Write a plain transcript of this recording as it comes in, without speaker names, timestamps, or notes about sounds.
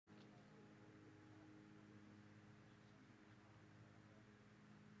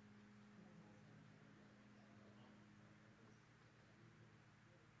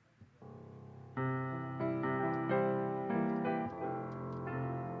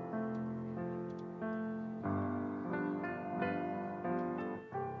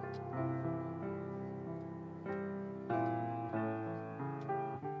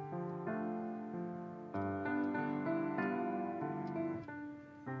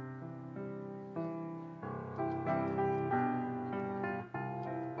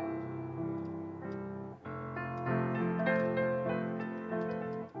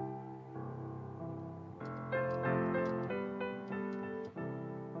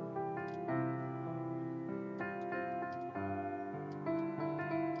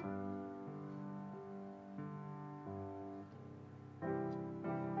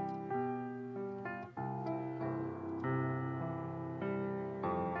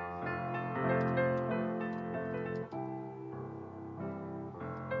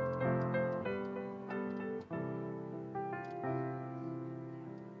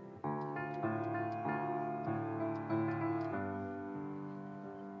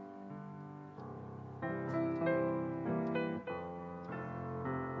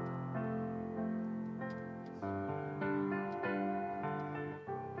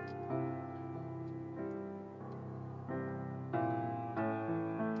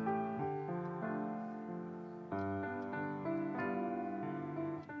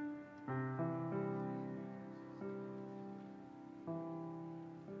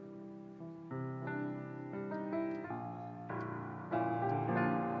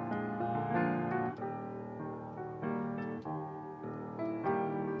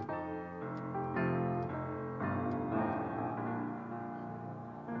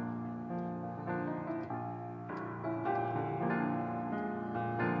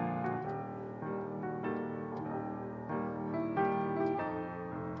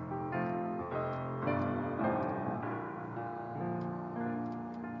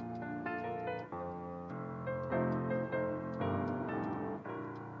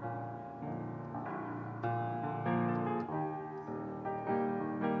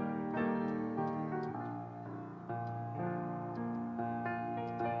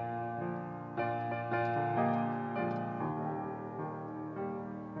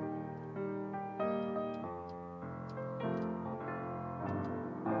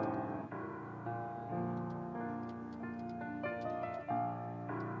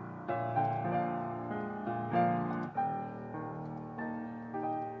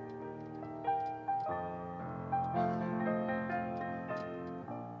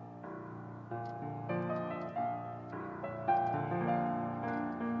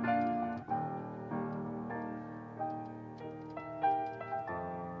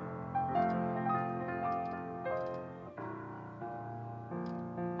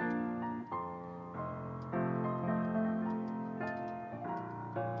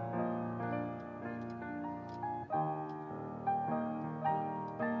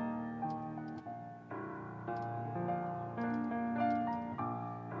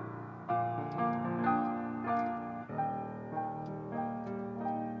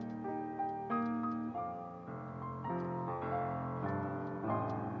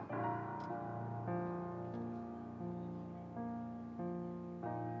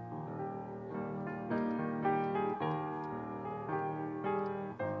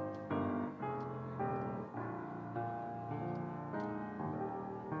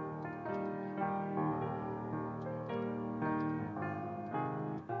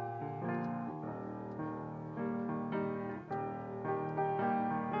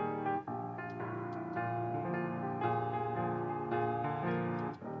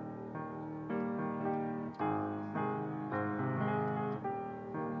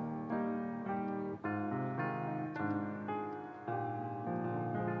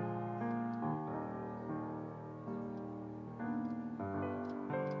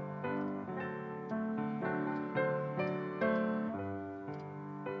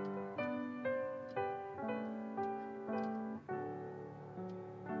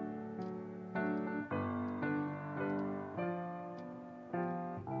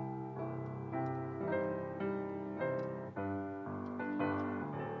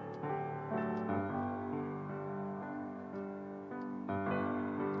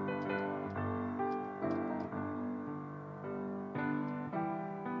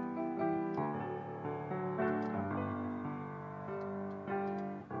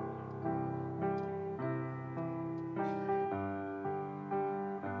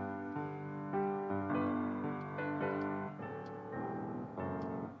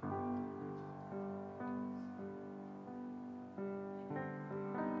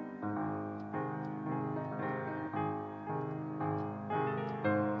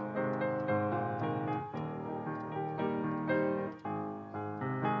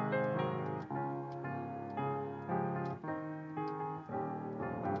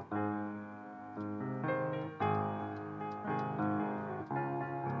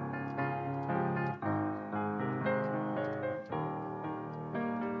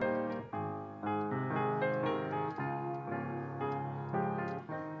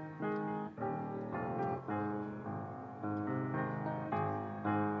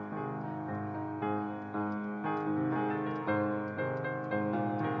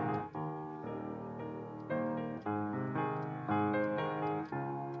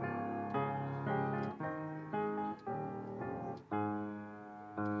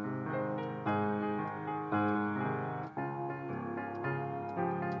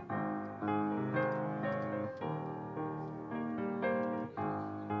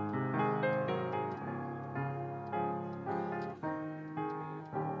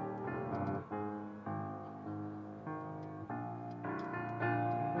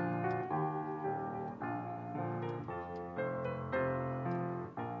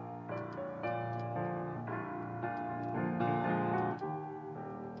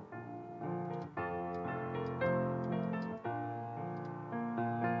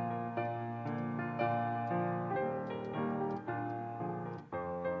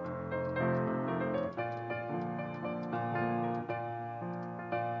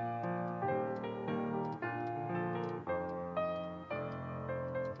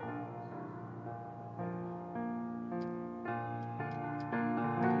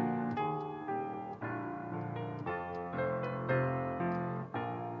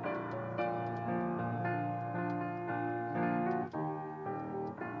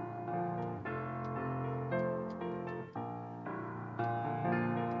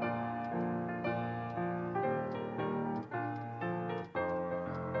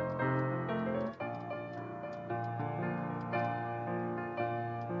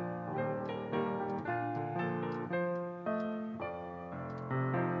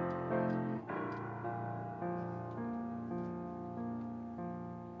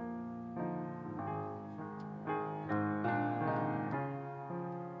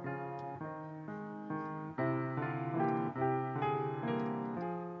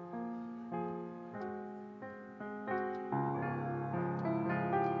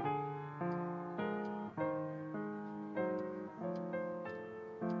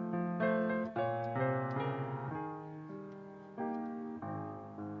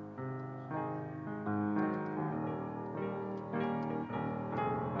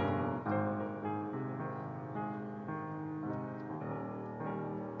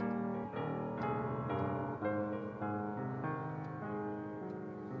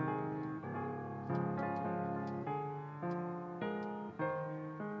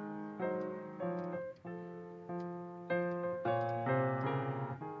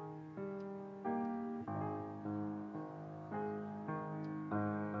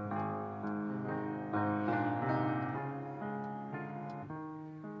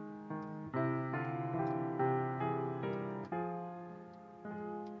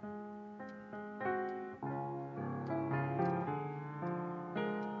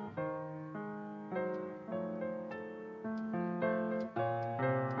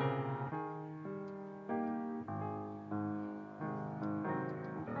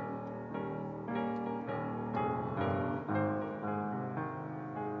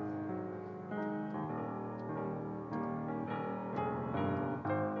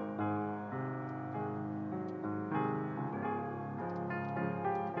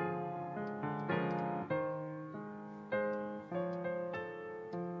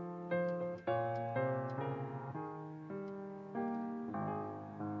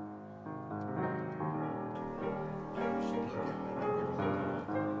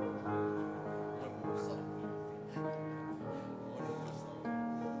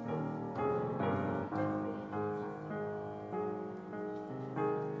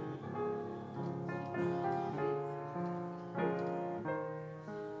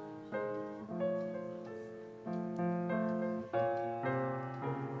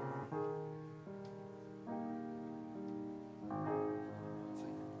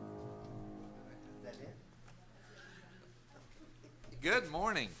Good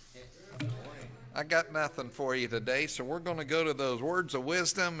morning. I got nothing for you today, so we're going to go to those words of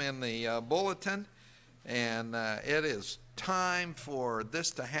wisdom in the bulletin, and it is time for this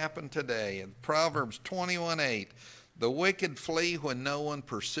to happen today. In Proverbs 21:8, the wicked flee when no one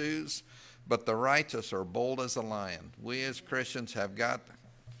pursues, but the righteous are bold as a lion. We as Christians have got,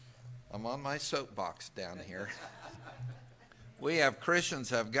 I'm on my soapbox down here.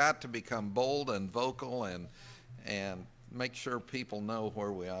 Christians have got to become bold and vocal and make sure people know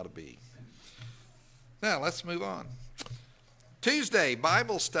where we ought to be. Now, let's move on. Tuesday,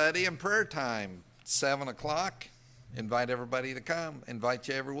 Bible study and prayer time, 7 o'clock. Invite everybody to come. Invite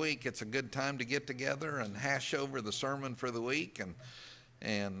you every week. It's a good time to get together and hash over the sermon for the week.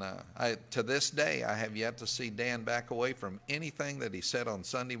 And to this day, I have yet to see Dan back away from anything that he said on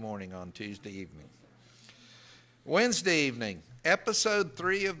Sunday morning on Tuesday evening. Wednesday evening, episode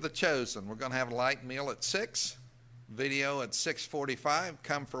 3 of The Chosen. We're going to have a light meal at 6. Video at 6:45.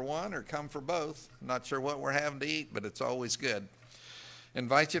 Come for one or come for both. Not sure what we're having to eat, but it's always good.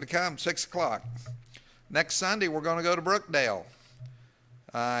 Invite you to come, 6 o'clock. Next Sunday, we're going to go to Brookdale.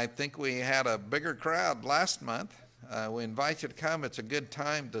 I think we had a bigger crowd last month. We invite you to come. It's a good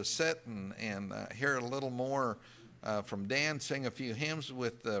time to sit and hear a little more from Dan, sing a few hymns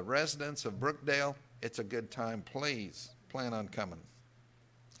with the residents of Brookdale. It's a good time. Please plan on coming.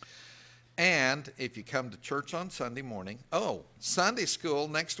 And if you come to church on Sunday morning, Sunday school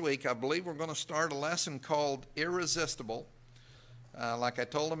next week, I believe we're going to start a lesson called Irresistible. Like I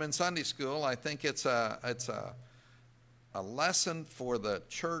told them in Sunday school, I think it's a lesson for the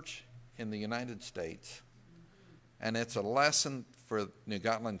church in the United States, and it's a lesson for New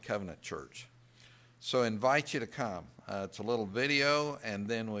Gotland Covenant Church. So I invite you to come. It's a little video, and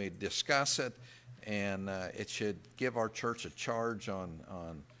then we discuss it, and it should give our church a charge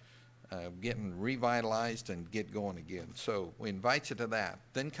on getting revitalized and get going again. So we invite you to that.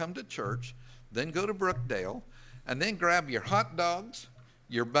 Then come to church, then go to Brookdale, and then grab your hot dogs,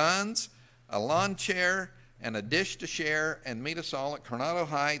 your buns, a lawn chair, and a dish to share, and meet us all at Coronado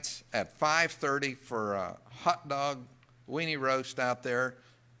Heights at 5:30 for a hot dog weenie roast out there.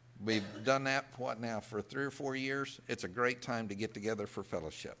 We've done that, for 3 or 4 years? It's a great time to get together for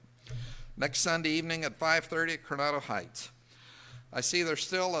fellowship. Next Sunday evening at 5:30 at Coronado Heights. I see there's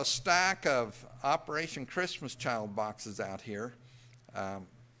still a stack of Operation Christmas Child boxes out here.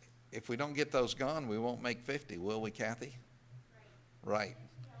 If we don't get those gone, we won't make 50, will we, Kathy? Right.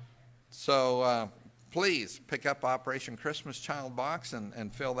 So please pick up Operation Christmas Child box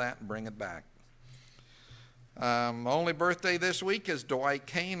and fill that and bring it back. Only birthday this week is Dwight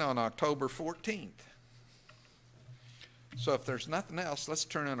Kane on October 14th. So if there's nothing else, let's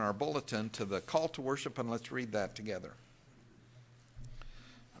turn in our bulletin to the call to worship and let's read that together.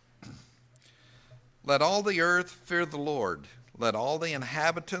 Let all the earth fear the Lord. Let all the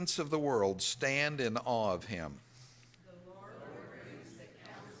inhabitants of the world stand in awe of him. The Lord brings the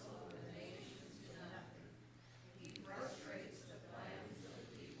counsel of the nations to nothing. He frustrates the plans of the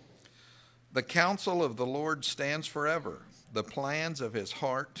people. The counsel of the Lord stands forever, the plans of his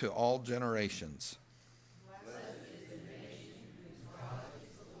heart to all generations. Blessed is the nation whose God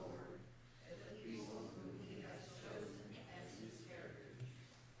is the Lord, and the people whom he has chosen as his heritage.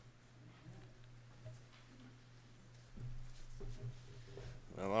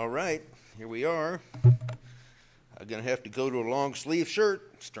 Well, all right, here we are. I'm going to have to go to a long sleeve shirt.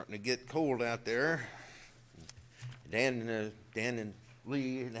 It's starting to get cold out there. Dan and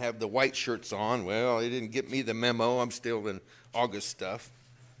Lee have the white shirts on. Well, they didn't get me the memo. I'm still in August stuff.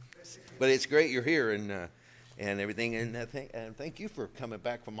 But it's great you're here and everything. And thank you for coming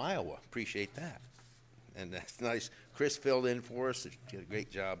back from Iowa. Appreciate that. And that's nice. Chris filled in for us. Did a great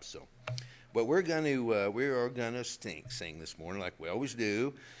job. So. But we are gonna sing this morning like we always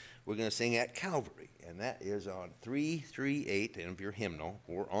do. We're gonna sing At Calvary, and that is on 338 of your hymnal,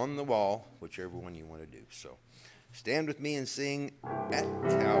 or on the wall, whichever one you want to do. So, stand with me and sing At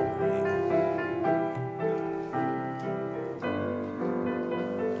Calvary.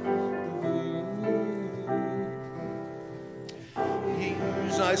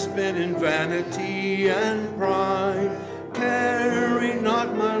 Years I spent in vanity and pride, caring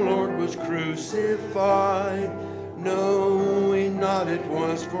not my Lord was crucified, knowing not it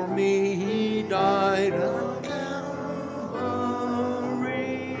was for me he died on Calvary.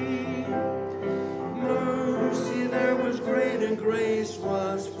 Mercy there was great and grace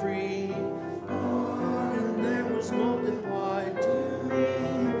was free, pardon there was multiplied to me.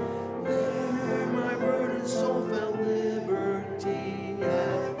 There my burdened soul found liberty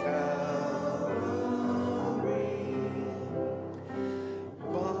at Calvary.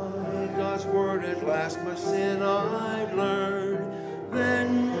 By God's word at last my sin I'd learned,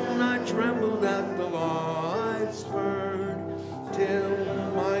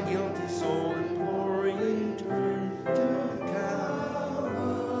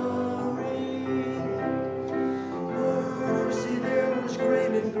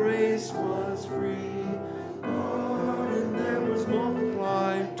 grace was free. Pardon there was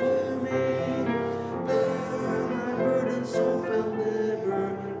multiplied to me. There my burdened soul found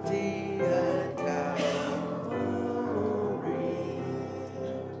liberty at Calvary.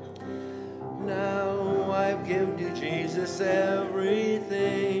 Now I've given to Jesus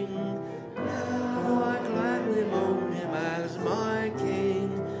everything. Now I gladly own him as my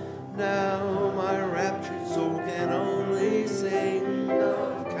King. Now my raptured soul can only sing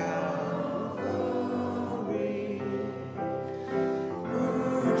of Calvary.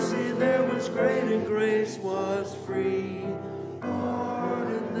 Mercy there was great and grace was free.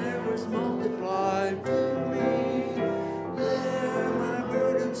 Pardon there was multiplied to me. There my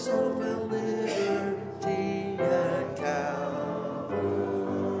burdened soul found liberty at Calvary.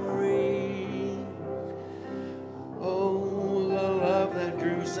 Oh, the love that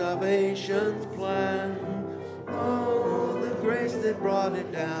drew salvation's plan. Oh, the grace that brought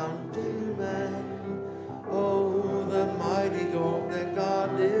it down to man. Oh, the mighty gulf that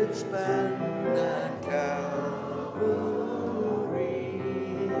God did span at Calvary.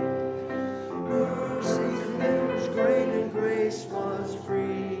 Mercy there was great and grace was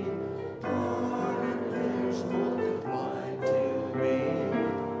free. Pardon there's multiplied to me.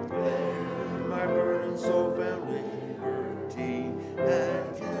 There my burdened soul found liberty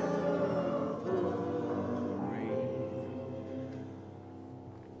at Calvary.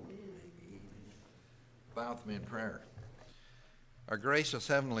 Bow with me in prayer. Our gracious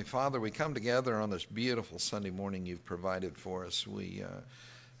Heavenly Father, we come together on this beautiful Sunday morning you've provided for us. We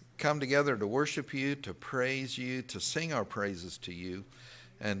come together to worship you, to praise you, to sing our praises to you,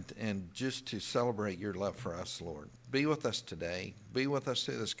 and just to celebrate your love for us, Lord. Be with us today. Be with us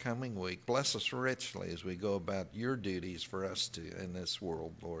through this coming week. Bless us richly as we go about your duties for us in this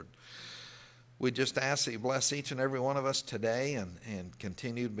world, Lord. We just ask that you bless each and every one of us today and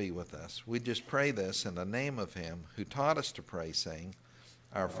continue to be with us. We just pray this in the name of him who taught us to pray, saying,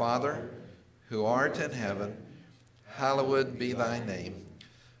 Our Father, who art in heaven, hallowed be thy name.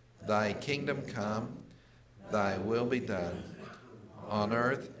 Thy kingdom come, thy will be done, on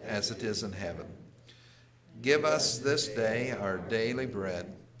earth as it is in heaven. Give us this day our daily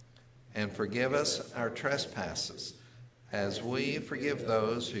bread, and forgive us our trespasses, as we forgive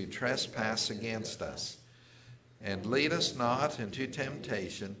those who trespass against us. And lead us not into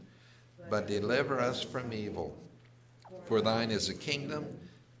temptation, but deliver us from evil. For thine is the kingdom,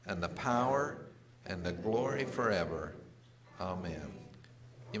 and the power, and the glory forever. Amen.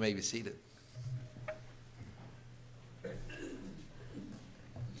 You may be seated.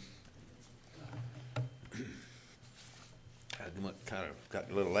 I kind of got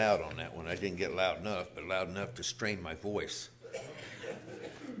a little loud on that one. I didn't get loud enough, but loud enough to strain my voice.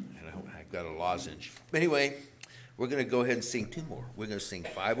 And I got a lozenge. Anyway, we're going to go ahead and sing two more. We're going to sing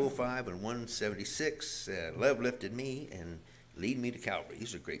 505 and 176, Love Lifted Me and Lead Me to Calvary.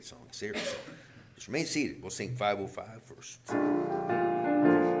 These are great songs, seriously. Just remain seated. We'll sing 505 first.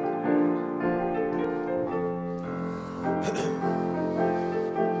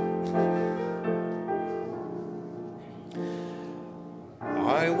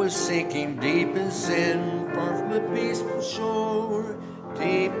 I was sinking deep in sin, far from a peaceful shore,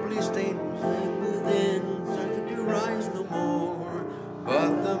 deeply stained within, certain to rise no more.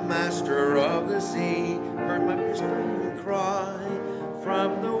 But the master of the sea heard my whispering cry,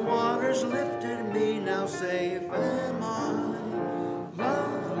 from the waters lifted me, now safe am I.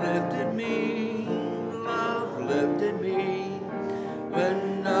 Love lifted me,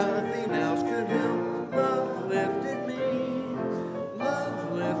 when nothing else could help. Love lifted me,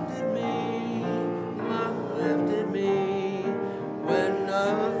 when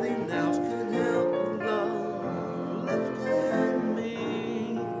nothing else could help. Love lifted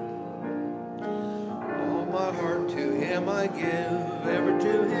me. All my heart to him I give, ever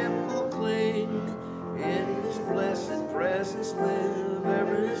to him I'll cling. In his blessed presence live,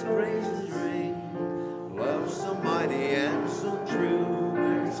 ever his praises ring. Love so mighty and so true,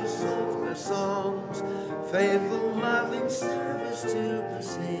 mercy souls my songs, faithful loving service to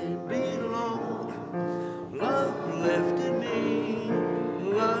him belong. Love lifted me,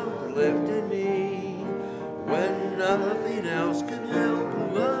 when nothing else could help.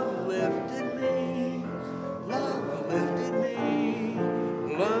 Love lifted me,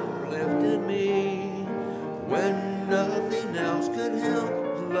 when nothing else could help.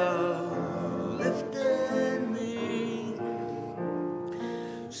 Love lifted me.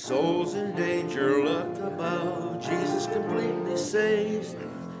 Souls in danger look above, Jesus completely saves.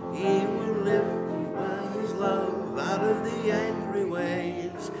 He will lift by his love out of the angry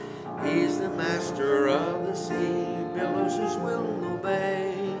waves. He's the master of the sea, billows his will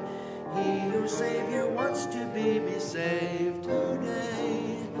obey. saved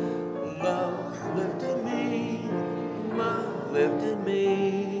today. Love lifted me, love lifted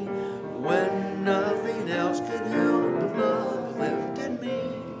me. When nothing else could help, love lifted me.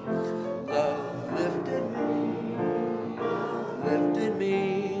 Love lifted me, love lifted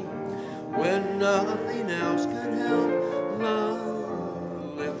me. When nothing else could help,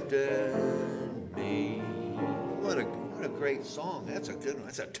 love lifted me. What a great song. That's a good one.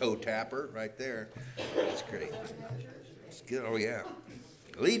 That's a toe tapper right there. That's great. It's good. Oh yeah.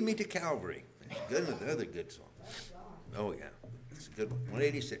 Lead Me to Calvary. Good. Another good song. Oh yeah. It's a good one.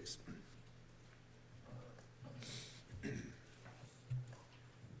 186.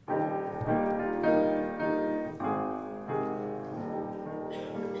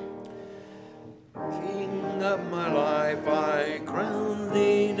 King of my life, I crown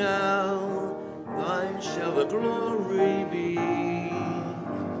thee now. Thine shall the glory be.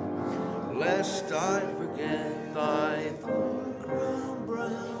 Lest I forget thy thorn crown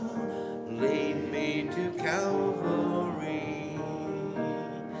brown, lead me to Calvary.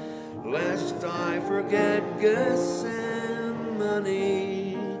 Lest I forget Gethsemane,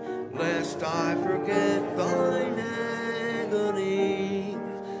 lest I forget thine agony,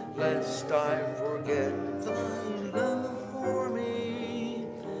 lest I forget thy love for me,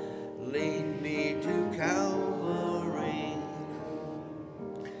 lead me to Calvary.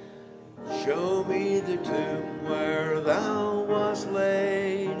 Show me the tomb where thou wast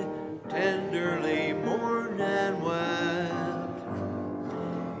laid, tenderly mourned and wept.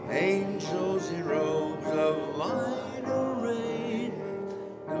 Angels in robes of light arrayed,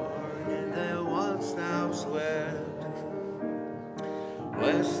 guarded there once thou slept.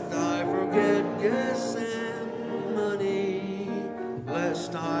 Lest I forget Gethsemane,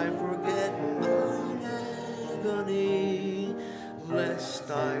 lest I forget thine agony, lest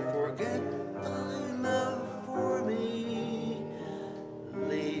I forget thy love for me,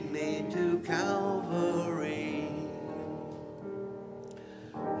 lead me to Calvary.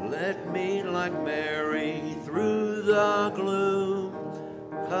 Let me, like Mary, through the gloom,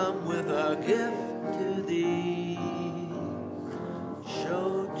 come with a gift to thee.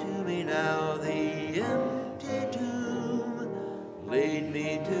 Show to me now the empty tomb, lead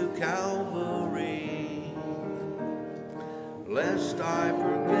me to Calvary. Lest I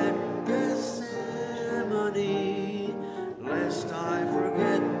forget Gethsemane, lest I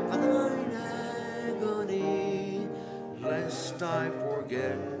forget thine agony, lest I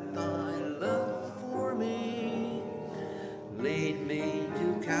forget thy love for me, lead me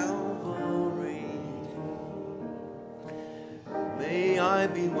to Calvary. May I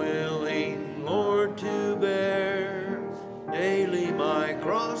be willing, Lord, to bear daily my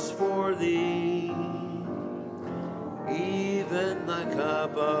cross for thee, even thy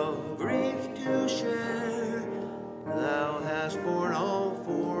cup of grief to share, thou hast borne all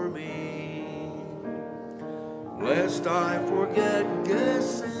for me. Lest I forget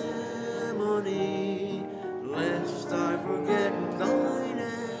Gethsemane, lest I forget thine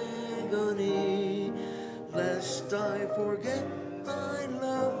agony, lest I forget thy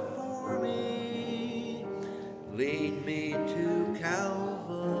love for me, lead me to Calvary.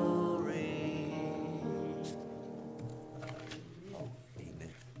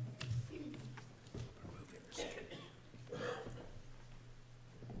 Amen.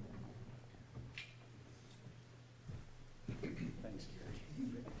 Thanks, Gary.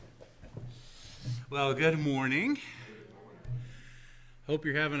 Well, good morning. Hope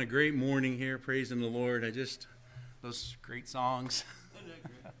you're having a great morning here, praising the Lord. Those great songs.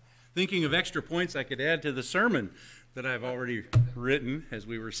 Thinking of extra points I could add to the sermon that I've already written as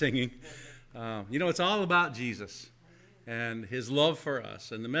we were singing. It's all about Jesus and his love for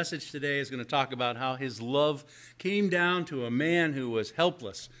us. And the message today is going to talk about how his love came down to a man who was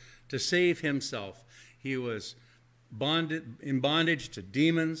helpless to save himself. He was in bondage to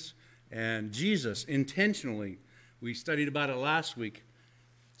demons, and Jesus intentionally, we studied about it last week,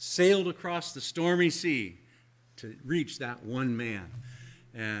 sailed across the stormy sea to reach that one man.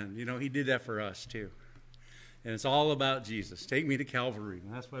 And, he did that for us too. And it's all about Jesus. Take me to Calvary.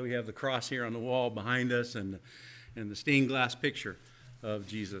 And that's why we have the cross here on the wall behind us and the stained glass picture of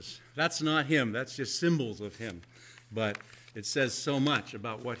Jesus. That's not him. That's just symbols of him. But it says so much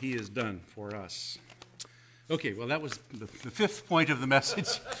about what he has done for us. Okay, well, that was the fifth point of the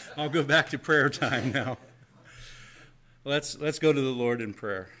message. I'll go back to prayer time now. Let's go to the Lord in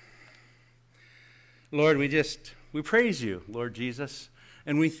prayer. Lord, we praise you, Lord Jesus,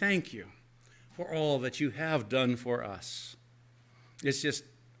 and we thank you for all that you have done for us. It's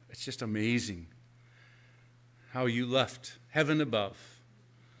just amazing how you left heaven above,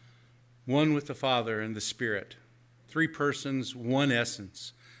 one with the Father and the Spirit, three persons, one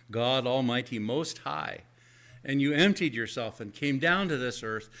essence, God Almighty Most High. And you emptied yourself and came down to this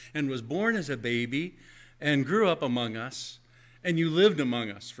earth and was born as a baby and grew up among us, and you lived among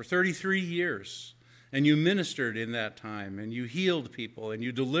us for 33 years, and you ministered in that time, and you healed people, and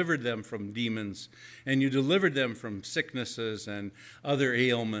you delivered them from demons, and you delivered them from sicknesses and other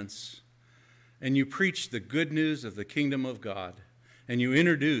ailments, and you preached the good news of the kingdom of God, and you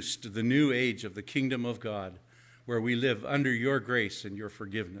introduced the new age of the kingdom of God, where we live under your grace and your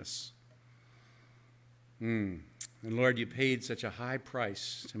forgiveness. And Lord, you paid such a high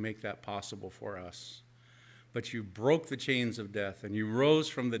price to make that possible for us. But you broke the chains of death and you rose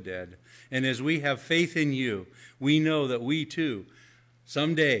from the dead. And as we have faith in you, we know that we too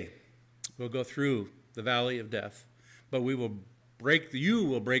someday will go through the valley of death. But you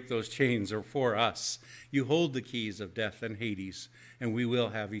will break those chains for us. You hold the keys of death and Hades, and we will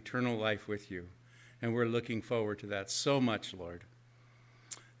have eternal life with you. And we're looking forward to that so much, Lord.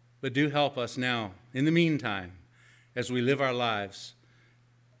 But do help us now, in the meantime, as we live our lives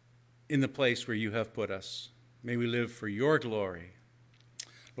in the place where you have put us. May we live for your glory.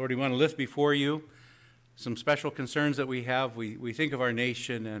 Lord, we want to lift before you some special concerns that we have. We think of our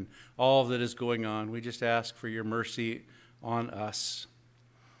nation and all that is going on. We just ask for your mercy on us.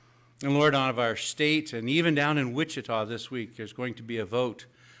 And Lord, on our state, and even down in Wichita this week, there's going to be a vote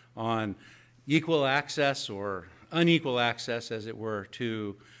on equal access or unequal access, as it were,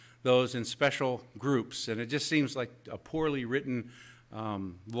 to those in special groups. And it just seems like a poorly written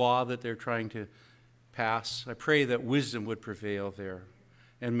law that they're trying to pass. I pray that wisdom would prevail there,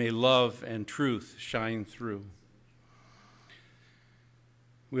 and may love and truth shine through.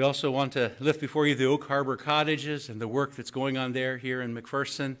 We also want to lift before you the Oak Harbor Cottages and the work that's going on there here in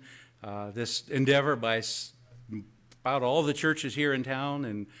McPherson. This endeavor by about all the churches here in town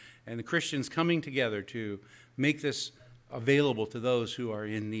and the Christians coming together to make this available to those who are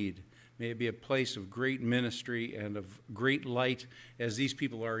in need. May it be a place of great ministry and of great light as these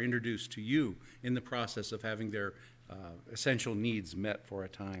people are introduced to you in the process of having their essential needs met for a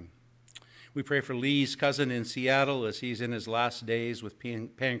time. We pray for Lee's cousin in Seattle as he's in his last days with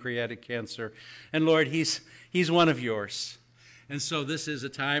pancreatic cancer. And Lord, he's one of yours. And so this is a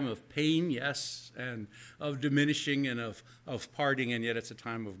time of pain, yes, and of diminishing and of parting, and yet it's a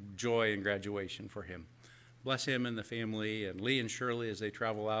time of joy and graduation for him. Bless him and the family, and Lee and Shirley as they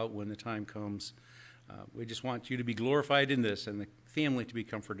travel out when the time comes. We just want you to be glorified in this and the family to be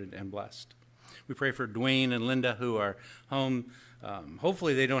comforted and blessed. We pray for Dwayne and Linda who are home.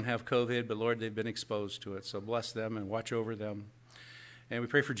 Hopefully they don't have COVID, but Lord, they've been exposed to it. So bless them and watch over them. And we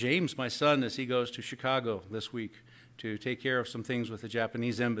pray for James, my son, as he goes to Chicago this week to take care of some things with the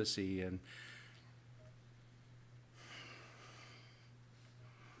Japanese embassy. And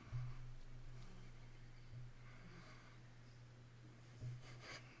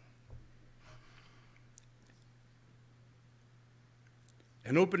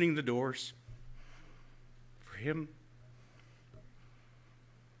opening the doors for him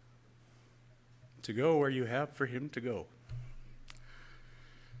to go where you have for him to go.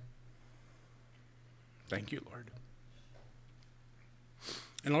 Thank you, Lord.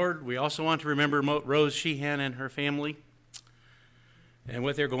 And Lord, we also want to remember Rose Sheehan and her family and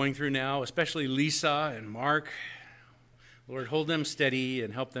what they're going through now, especially Lisa and Mark. Lord, hold them steady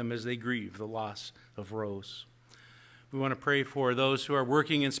and help them as they grieve the loss of Rose. We want to pray for those who are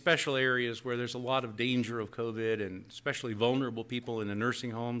working in special areas where there's a lot of danger of COVID, and especially vulnerable people in the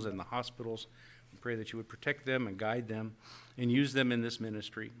nursing homes and the hospitals. We pray that you would protect them and guide them and use them in this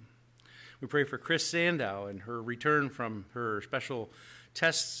ministry. We pray for Chris Sandow and her return from her special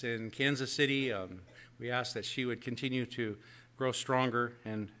tests in Kansas City. We ask that she would continue to grow stronger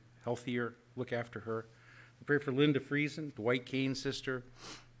and healthier, look after her. We pray for Linda Friesen, Dwight Kane's sister,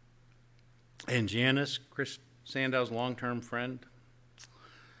 and Janice, Chris Sandow's long-term friend.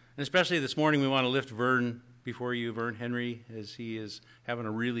 And especially this morning, we want to lift Vern before you, Vern Henry, as he is having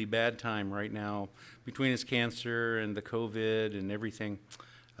a really bad time right now between his cancer and the COVID and everything.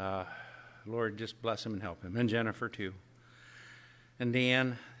 Lord, just bless him and help him. And Jennifer, too. And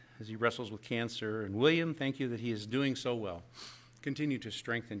Dan, as he wrestles with cancer. And William, thank you that he is doing so well. Continue to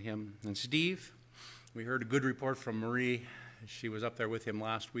strengthen him. And Steve, we heard a good report from Marie. She was up there with him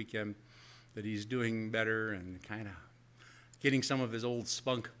last weekend, that he's doing better and kind of getting some of his old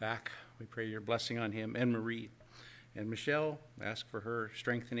spunk back. We pray your blessing on him and Marie. And Michelle, ask for her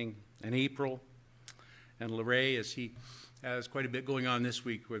strengthening. And April and Larray, as he has quite a bit going on this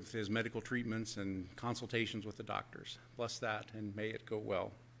week with his medical treatments and consultations with the doctors. Bless that and may it go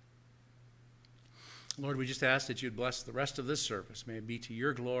well. Lord, we just ask that you'd bless the rest of this service. May it be to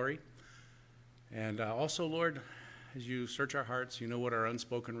your glory. And also, Lord, as you search our hearts, you know what our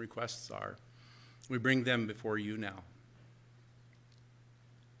unspoken requests are. We bring them before you now.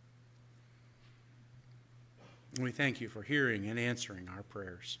 And we thank you for hearing and answering our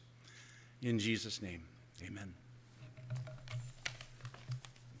prayers. In Jesus' name, amen.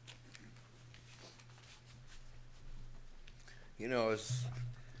 You know, I was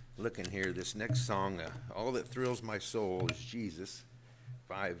looking here, this next song, All That Thrills My Soul is Jesus,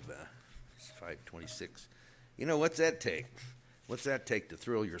 526. You know, what's that take? What's that take to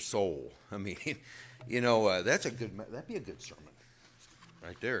thrill your soul? I mean, you know, that'd be a good sermon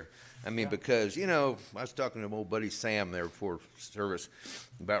right there. I mean, because, you know, I was talking to my old buddy Sam there before service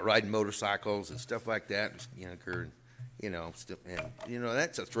about riding motorcycles and stuff like that. And, you know,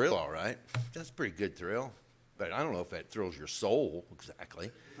 that's a thrill, all right. That's a pretty good thrill. But I don't know if that thrills your soul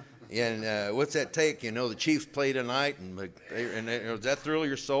exactly. And what's that take? You know, the Chiefs play tonight, and does that thrill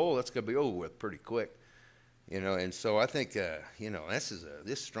your soul? That's going to be over with pretty quick. You know, and so I think, you know, this is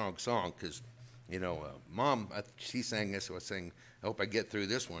a strong song because, you know, Mom, she sang this. I was saying, I hope I get through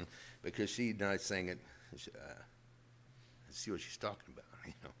this one because she and I sang it. See what she's talking about,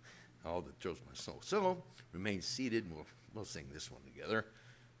 you know, all that thrills my soul. So remain seated, and we'll sing this one together.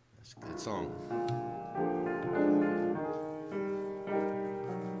 That's a good song.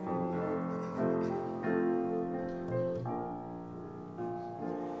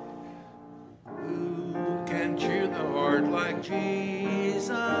 Like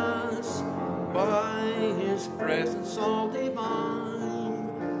Jesus, by his presence all divine,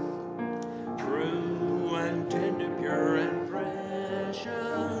 true and tender, pure and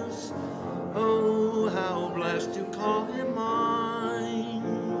precious. Oh, how blessed to call him mine.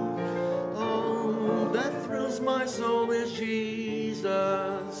 Oh, that thrills my soul is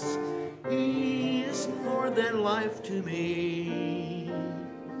Jesus. He is more than life to me,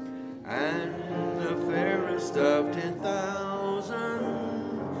 and the fairest of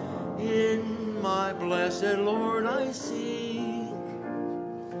 10,000 in my blessed Lord I see.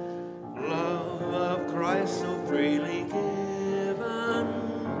 Love of Christ so freely given,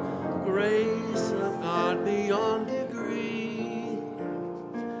 grace of God beyond degree,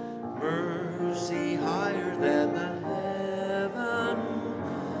 mercy higher than the heaven,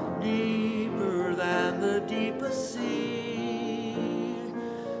 deeper than the deepest sea.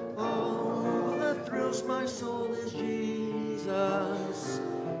 My soul is Jesus.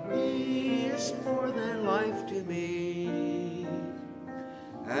 He is more than life to me,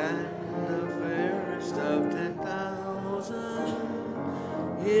 and the fairest of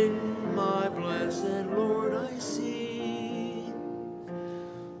 10,000 in my blessed Lord I see.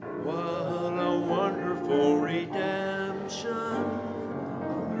 What a wonderful redemption,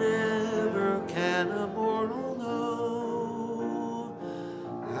 never can a mortal know.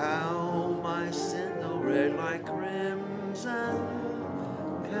 How my sin, red like crimson,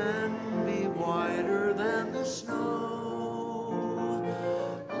 can be whiter than the snow.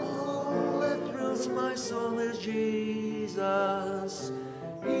 All that thrills my soul is Jesus.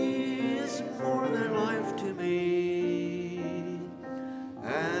 He is more than life to me,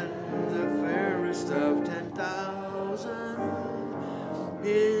 and the fairest of 10,000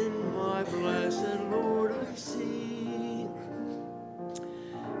 in my blessed Lord I see.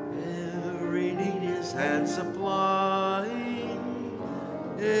 And supplying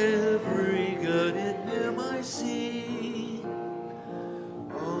every good in him I see,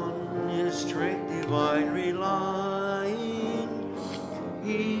 on his strength divine relying,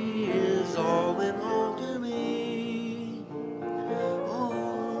 he is all in all to me.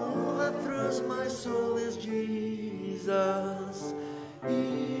 All that thrills my soul is Jesus.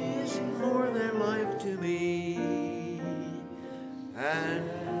 He is more than life to me, and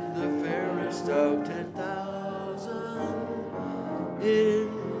the fairest of 10,000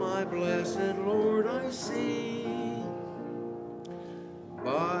 in my blessed Lord I see.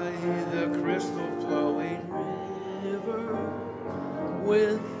 By the crystal flowing river,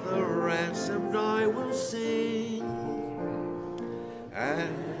 with the ransomed I will sing,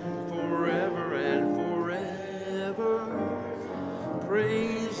 and forever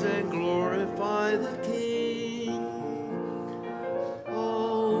praise and glorify the King.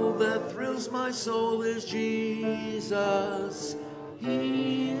 That thrills my soul is Jesus.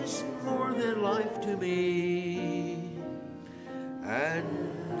 He is more than life to me, and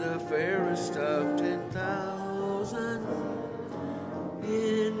the fairest of 10,000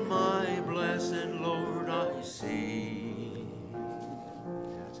 in my blessed Lord I see.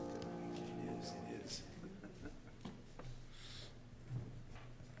 It is.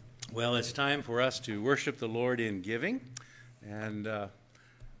 Well, it's time for us to worship the Lord in giving, and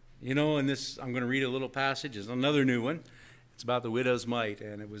You know, and this, I'm going to read a little passage. It's another new one. It's about the widow's mite,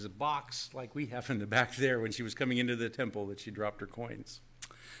 and it was a box like we have in the back there when she was coming into the temple that she dropped her coins.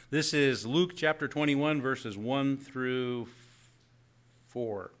 This is Luke chapter 21, verses 1 through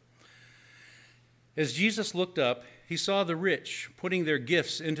 4. As Jesus looked up, he saw the rich putting their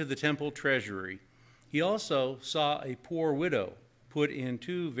gifts into the temple treasury. He also saw a poor widow put in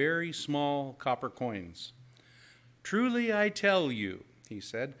 2 very small copper coins. "Truly I tell you," he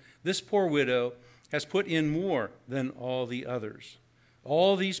said, "this poor widow has put in more than all the others.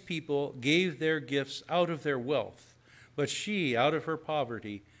 All these people gave their gifts out of their wealth, but she, out of her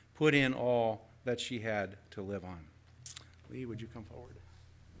poverty, put in all that she had to live on." Lee, would you come forward?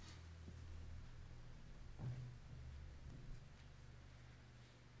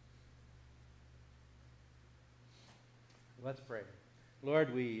 Let's pray.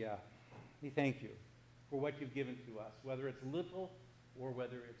 Lord, we thank you for what you've given to us, whether it's little or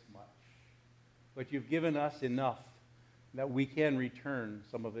whether it's much. But you've given us enough that we can return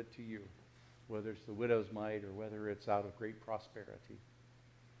some of it to you, whether it's the widow's mite or whether it's out of great prosperity.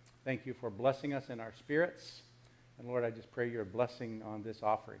 Thank you for blessing us in our spirits. And Lord, I just pray your blessing on this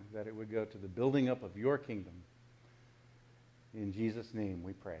offering, that it would go to the building up of your kingdom. In Jesus' name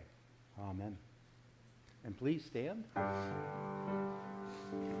we pray. Amen. And please stand.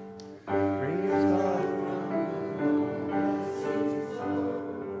 Praise God.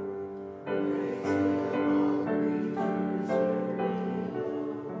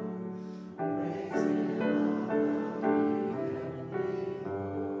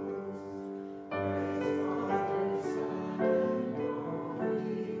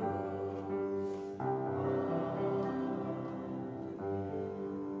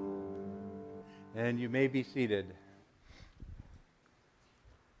 And you may be seated.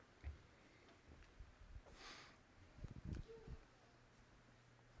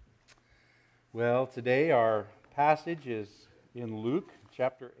 Well, today our passage is in Luke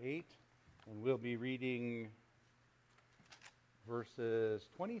chapter 8, and we'll be reading verses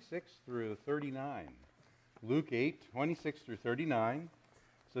 26 through 39. Luke 8, 26 through 39.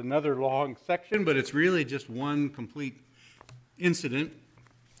 It's another long section, but it's really just one complete incident.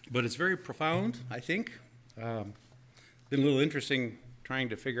 But it's very profound, I think. Been a little interesting trying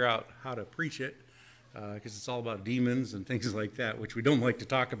to figure out how to preach it, because it's all about demons and things like that, which we don't like to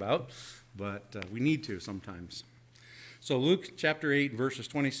talk about, but we need to sometimes. So Luke chapter 8, verses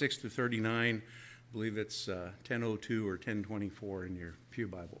 26 through 39, I believe it's 10:02 or 10:24 in your pew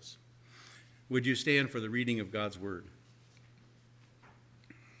Bibles. Would you stand for the reading of God's word?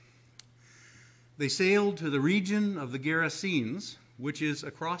 They sailed to the region of the Gerasenes, which is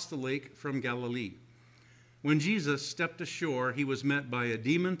across the lake from Galilee. When Jesus stepped ashore, he was met by a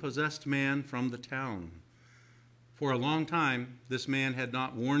demon-possessed man from the town. For a long time, this man had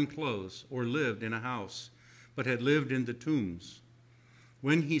not worn clothes or lived in a house, but had lived in the tombs.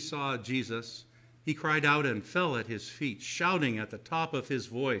 When he saw Jesus, he cried out and fell at his feet, shouting at the top of his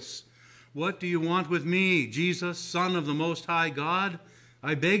voice, "What do you want with me, Jesus, Son of the Most High God?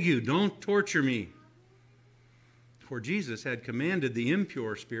 I beg you, don't torture me." For Jesus had commanded the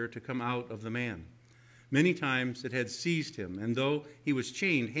impure spirit to come out of the man. Many times it had seized him, and though he was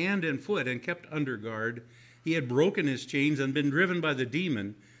chained hand and foot and kept under guard, he had broken his chains and been driven by the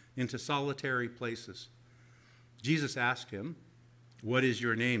demon into solitary places. Jesus asked him, "What is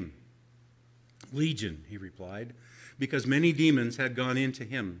your name?" "Legion," he replied, because many demons had gone into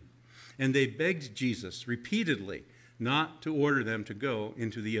him. And they begged Jesus repeatedly not to order them to go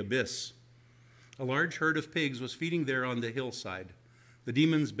into the abyss. A large herd of pigs was feeding there on the hillside. The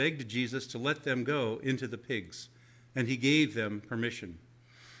demons begged Jesus to let them go into the pigs, and he gave them permission.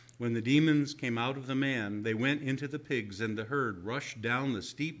 When the demons came out of the man, they went into the pigs, and the herd rushed down the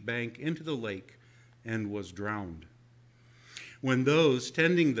steep bank into the lake and was drowned. When those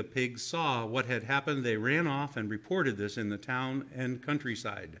tending the pigs saw what had happened, they ran off and reported this in the town and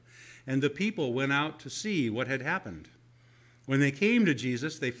countryside. And the people went out to see what had happened. When they came to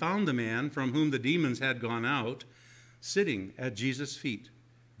Jesus, they found the man from whom the demons had gone out, sitting at Jesus' feet,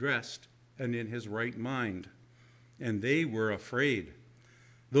 dressed and in his right mind. And they were afraid.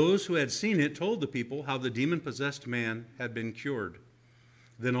 Those who had seen it told the people how the demon-possessed man had been cured.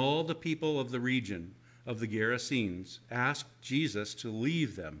 Then all the people of the region of the Gerasenes asked Jesus to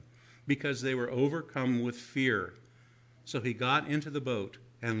leave them, because they were overcome with fear. So he got into the boat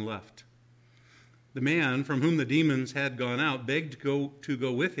and left. The man from whom the demons had gone out begged to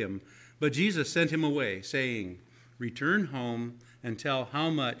go with him, but Jesus sent him away, saying, "Return home and tell how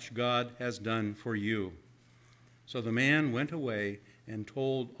much God has done for you." So the man went away and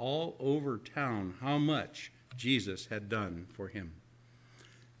told all over town how much Jesus had done for him.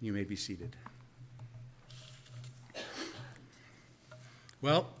 You may be seated.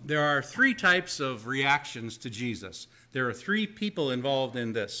 Well, there are three types of reactions to Jesus. There are three people involved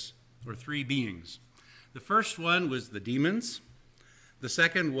in this, or three beings. The first one was the demons. The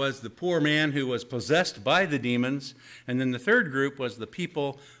second was the poor man who was possessed by the demons. And then the third group was the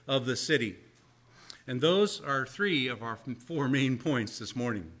people of the city. And those are three of our four main points this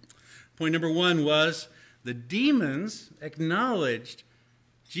morning. Point number one was the demons acknowledged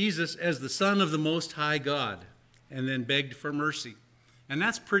Jesus as the Son of the Most High God and then begged for mercy. And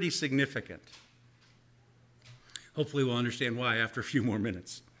that's pretty significant. Hopefully we'll understand why after a few more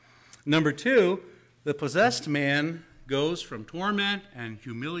minutes. Number two, the possessed man goes from torment and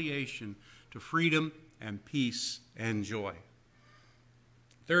humiliation to freedom and peace and joy.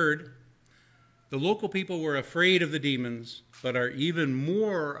 Third, the local people were afraid of the demons, but are even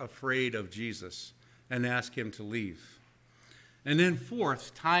more afraid of Jesus and ask him to leave. And then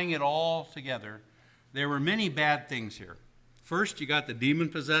fourth, tying it all together, there were many bad things here. First, you got the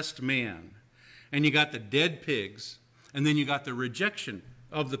demon-possessed man, and you got the dead pigs, and then you got the rejection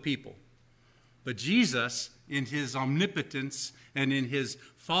of the people. But Jesus, in his omnipotence and in his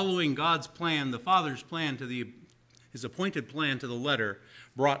following God's plan, the Father's plan to his appointed plan to the letter,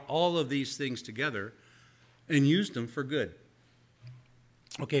 brought all of these things together and used them for good.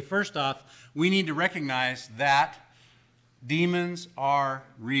 Okay, first off, we need to recognize that demons are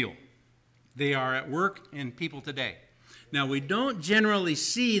real. They are at work in people today. Now, we don't generally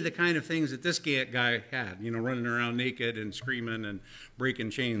see the kind of things that this guy had, running around naked and screaming and breaking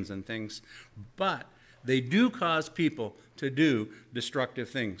chains and things. But they do cause people to do destructive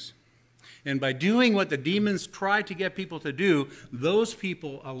things. And by doing what the demons try to get people to do, those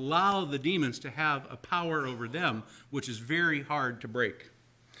people allow the demons to have a power over them, which is very hard to break.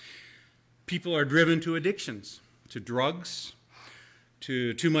 People are driven to addictions, to drugs,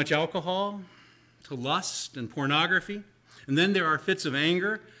 to too much alcohol, to lust and pornography. And then there are fits of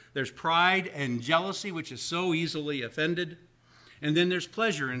anger. There's pride and jealousy, which is so easily offended. And then there's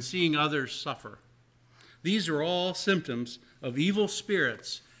pleasure in seeing others suffer. These are all symptoms of evil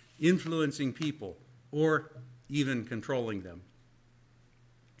spirits influencing people or even controlling them.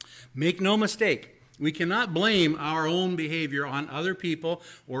 Make no mistake, we cannot blame our own behavior on other people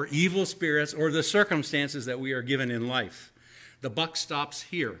or evil spirits or the circumstances that we are given in life. The buck stops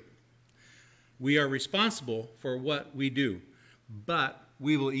here. We are responsible for what we do, but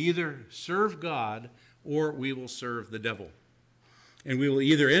we will either serve God or we will serve the devil. And we will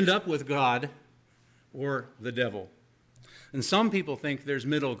either end up with God or the devil. And some people think there's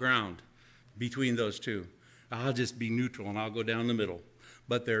middle ground between those two. I'll just be neutral and I'll go down the middle.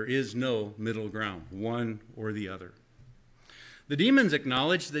 But there is no middle ground, one or the other. The demons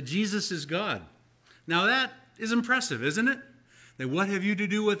acknowledge that Jesus is God. Now that is impressive, isn't it? That what have you to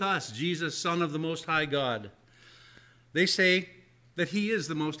do with us, Jesus, Son of the Most High God? They say that he is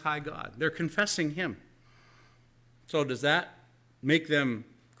the Most High God. They're confessing him. So does that make them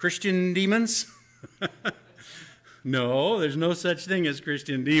Christian demons? No, there's no such thing as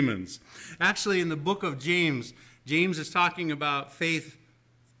Christian demons. Actually, in the book of James, James is talking about faith,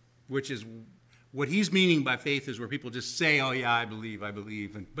 which is what he's meaning by faith is where people just say, oh yeah, I believe,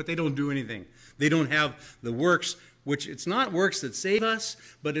 but they don't do anything. They don't have the works, which it's not works that save us,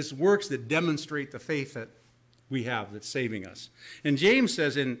 but it's works that demonstrate the faith that we have that's saving us. And James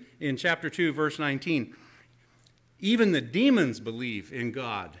says in chapter 2, verse 19, even the demons believe in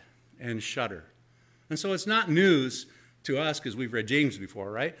God and shudder. And so it's not news to us, because we've read James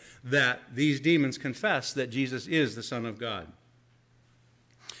before, right, that these demons confess that Jesus is the Son of God.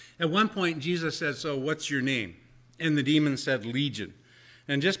 At one point, Jesus said, so what's your name? And the demon said, Legion.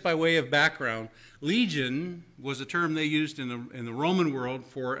 And just by way of background, legion was a term they used in the Roman world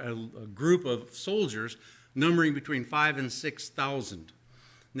for a group of soldiers numbering between 5,000 and 6,000.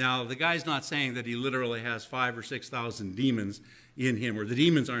 Now, the guy's not saying that he literally has 5,000 or 6,000 demons in him, or the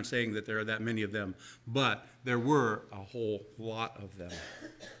demons aren't saying that there are that many of them, but there were a whole lot of them.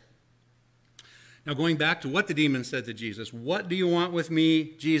 Now, going back to what the demon said to Jesus, what do you want with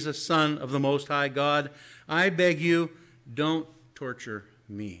me, Jesus, Son of the Most High God? I beg you, don't torture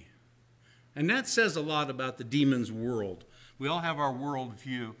me. And that says a lot about the demon's world. We all have our world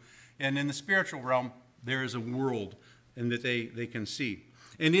view, and in the spiritual realm, there is a world and that they can see.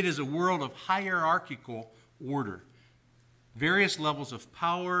 And it is a world of hierarchical order, various levels of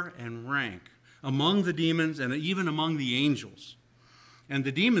power and rank among the demons and even among the angels. And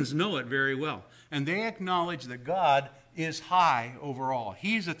the demons know it very well. And they acknowledge that God is high over all.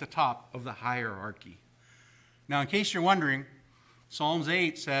 He's at the top of the hierarchy. Now, in case you're wondering, Psalms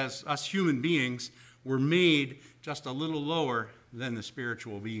 8 says us human beings were made just a little lower than the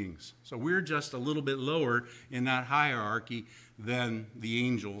spiritual beings. So we're just a little bit lower in that hierarchy than the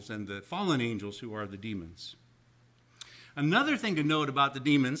angels and the fallen angels who are the demons. Another thing to note about the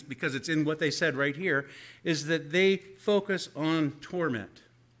demons, because it's in what they said right here, is that they focus on torment.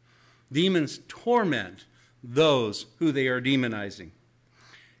 Demons torment those who they are demonizing.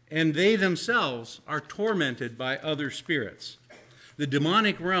 And they themselves are tormented by other spirits. The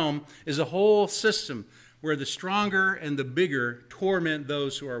demonic realm is a whole system where the stronger and the bigger torment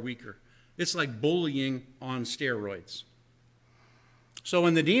those who are weaker. It's like bullying on steroids. So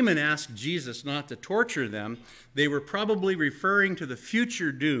when the demon asked Jesus not to torture them, they were probably referring to the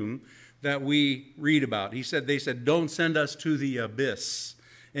future doom that we read about. They said, don't send us to the abyss.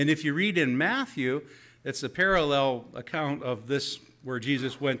 And if you read in Matthew, it's a parallel account of this where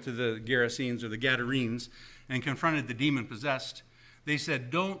Jesus went to the Gerasenes or the Gadarenes and confronted the demon-possessed. They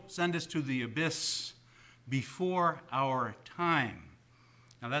said, don't send us to the abyss before our time.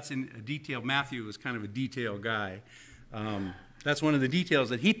 Now that's in a detail. Matthew was kind of a detail guy. That's one of the details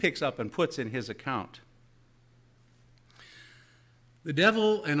that he picks up and puts in his account. The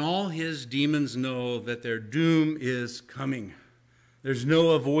devil and all his demons know that their doom is coming. There's no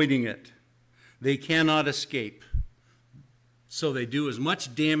avoiding it. They cannot escape. So they do as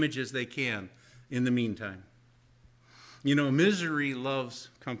much damage as they can in the meantime. You know, misery loves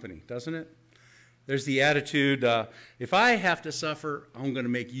company, doesn't it? There's the attitude, if I have to suffer, I'm going to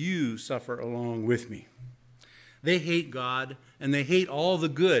make you suffer along with me. They hate God, and they hate all the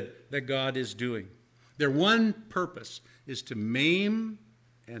good that God is doing. Their one purpose is to maim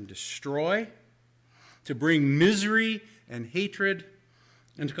and destroy, to bring misery and hatred,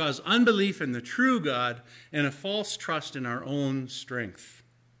 and to cause unbelief in the true God and a false trust in our own strength.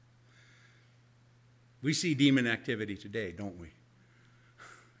 We see demon activity today, don't we?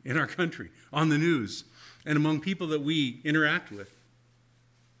 In our country, on the news, and among people that we interact with.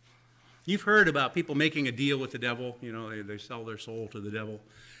 You've heard about people making a deal with the devil. You know, they sell their soul to the devil.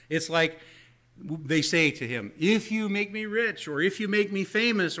 It's like they say to him, if you make me rich, or if you make me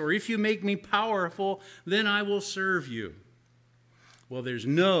famous, or if you make me powerful, then I will serve you. Well, there's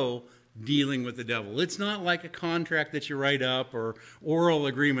no dealing with the devil. It's not like a contract that you write up or oral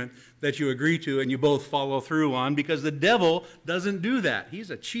agreement that you agree to and you both follow through on, because the devil doesn't do that. He's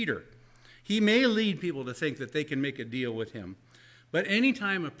a cheater. He may lead people to think that they can make a deal with him. But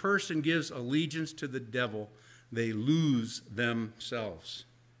anytime a person gives allegiance to the devil, they lose themselves.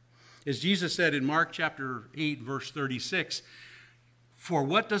 As Jesus said in Mark chapter 8, verse 36, for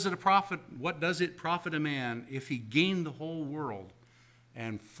what does it profit a man if he gain the whole world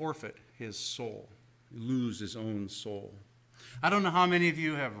and forfeit his soul, lose his own soul? I don't know how many of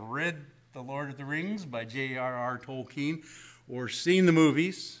you have read The Lord of the Rings by J.R.R. Tolkien or seen the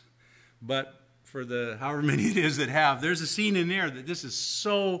movies, but for the however many it is that have, there's a scene in there that this is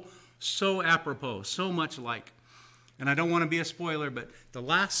so apropos, so much like. And I don't want to be a spoiler, but the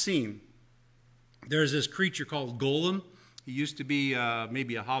last scene, there's this creature called Golem. He used to be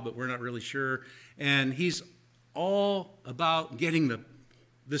maybe a hobbit, we're not really sure. And he's all about getting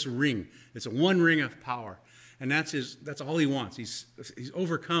this ring. It's a one ring of power. And that's all he wants. He's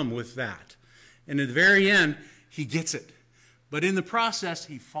overcome with that. And at the very end, he gets it. But in the process,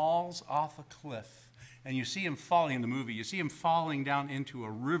 he falls off a cliff. And you see him falling in the movie. You see him falling down into a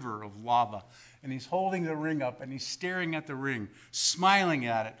river of lava. And he's holding the ring up, and he's staring at the ring, smiling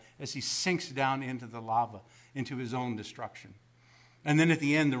at it as he sinks down into the lava, into his own destruction. And then at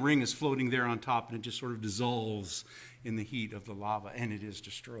the end, the ring is floating there on top, and it just sort of dissolves in the heat of the lava, and it is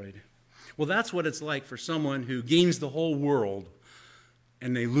destroyed. Well, that's what it's like for someone who gains the whole world,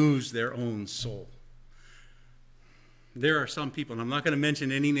 and they lose their own soul. There are some people, and I'm not going to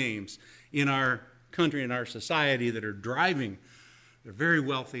mention any names, in our country, in our society that are driving. They're very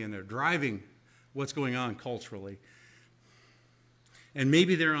wealthy, and they're driving what's going on culturally. And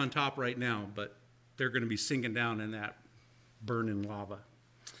maybe they're on top right now, but they're going to be sinking down in that burning lava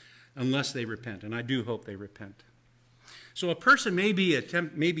unless they repent, and I do hope they repent. So a person may be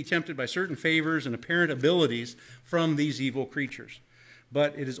tempted by certain favors and apparent abilities from these evil creatures,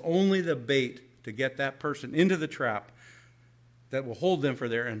 but it is only the bait to get that person into the trap that will hold them for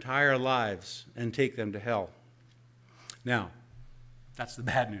their entire lives and take them to hell. Now, that's the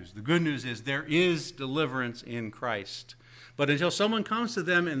bad news. The good news is there is deliverance in Christ. But until someone comes to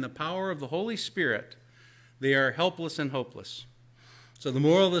them in the power of the Holy Spirit, they are helpless and hopeless. So the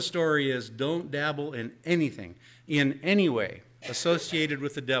moral of the story is don't dabble in anything, in any way, associated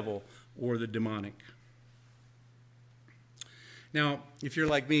with the devil or the demonic. Now, if you're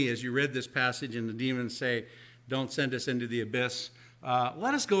like me, as you read this passage and the demons say, don't send us into the abyss,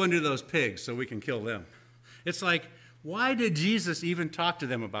 let us go into those pigs so we can kill them. It's like, Why did Jesus even talk to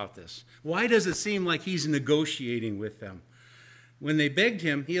them about this? Why does it seem like he's negotiating with them? When they begged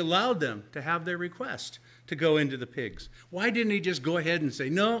him, he allowed them to have their request to go into the pigs. Why didn't he just go ahead and say,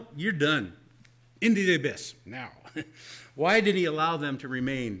 no, you're done, into the abyss now? Why did he allow them to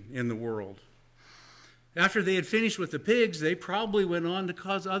remain in the world? After they had finished with the pigs, they probably went on to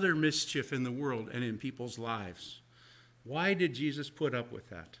cause other mischief in the world and in people's lives. Why did Jesus put up with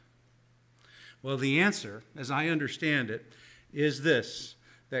that? Well, the answer, as I understand it, is this,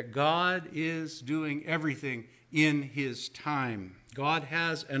 that God is doing everything in his time. God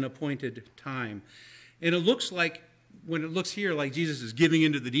has an appointed time. And it looks like, when it looks here like Jesus is giving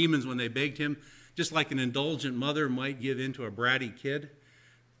in to the demons when they begged him, just like an indulgent mother might give in to a bratty kid,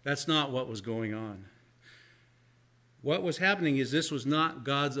 that's not what was going on. What was happening is this was not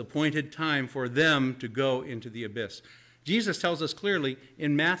God's appointed time for them to go into the abyss. Jesus tells us clearly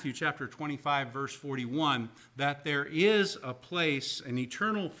in Matthew chapter 25, verse 41, that there is a place, an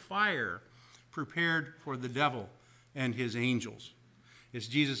eternal fire, prepared for the devil and his angels. As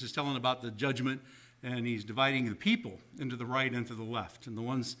Jesus is telling about the judgment, and he's dividing the people into the right and to the left. And the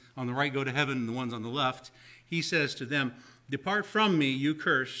ones on the right go to heaven, and the ones on the left, he says to them, "Depart from me, you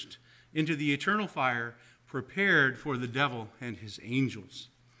cursed, into the eternal fire prepared for the devil and his angels."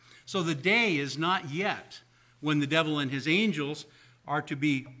 So the day is not yet when the devil and his angels are to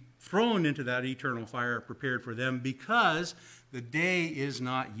be thrown into that eternal fire prepared for them, because the day is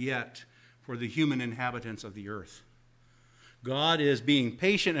not yet for the human inhabitants of the earth. God is being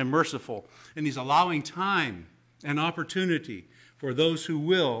patient and merciful, and he's allowing time and opportunity for those who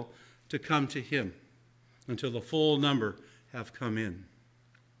will to come to him until the full number have come in.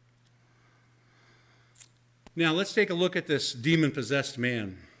 Now let's take a look at this demon-possessed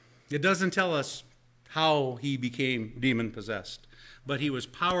man. It doesn't tell us how he became demon-possessed, but he was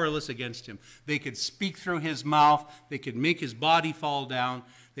powerless against him. They could speak through his mouth. They could make his body fall down.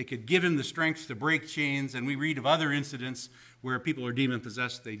 They could give him the strength to break chains, and we read of other incidents where people are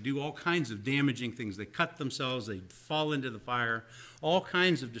demon-possessed. They do all kinds of damaging things. They cut themselves. They fall into the fire. All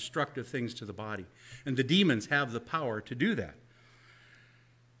kinds of destructive things to the body. And the demons have the power to do that.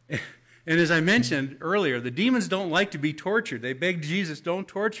 And as I mentioned earlier, the demons don't like to be tortured. They begged Jesus, don't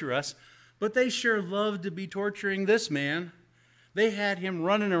torture us. But they sure loved to be torturing this man. They had him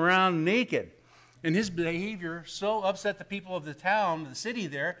running around naked. And his behavior so upset the people of the town, the city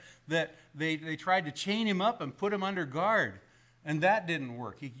there, that they tried to chain him up and put him under guard. And that didn't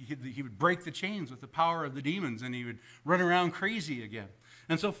work. He would break the chains with the power of the demons, and he would run around crazy again.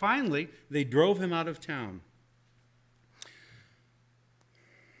 And so finally, they drove him out of town.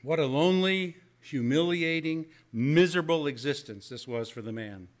 What a lonely, humiliating, miserable existence this was for the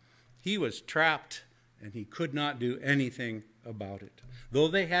man. He was trapped, and he could not do anything about it. Though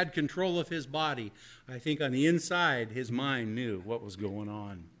they had control of his body, I think on the inside, his mind knew what was going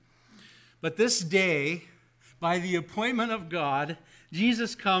on. But this day, by the appointment of God,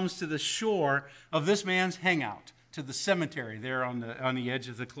 Jesus comes to the shore of this man's hangout, to the cemetery there on the edge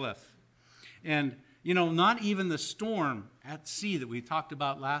of the cliff. And, you know, not even the storm at sea that we talked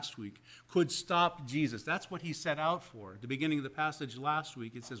about last week could stop Jesus. That's what he set out for. At the beginning of the passage last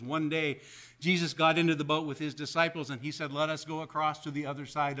week, it says, one day Jesus got into the boat with his disciples, and he said, let us go across to the other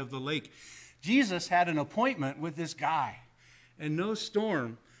side of the lake. Jesus had an appointment with this guy, and no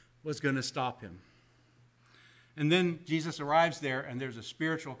storm was going to stop him. And then Jesus arrives there, and there's a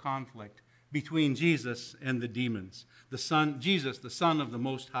spiritual conflict between Jesus and the demons. Jesus, the Son of the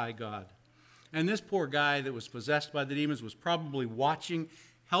Most High God. And this poor guy that was possessed by the demons was probably watching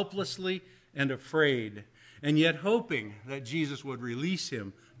helplessly and afraid, and yet hoping that Jesus would release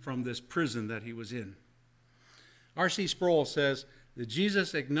him from this prison that he was in. R.C. Sproul says that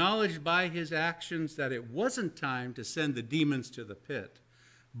Jesus acknowledged by his actions that it wasn't time to send the demons to the pit,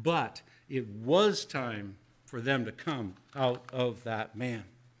 but it was time for them to come out of that man.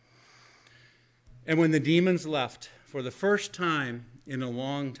 And when the demons left, for the first time in a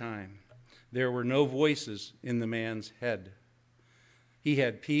long time, there were no voices in the man's head. He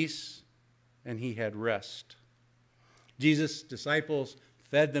had peace and he had rest. Jesus' disciples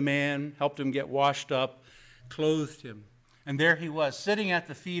fed the man, helped him get washed up, clothed him. And there he was, sitting at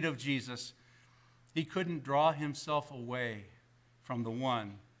the feet of Jesus. He couldn't draw himself away from the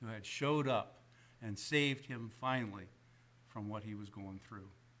one who had showed up and saved him finally from what he was going through.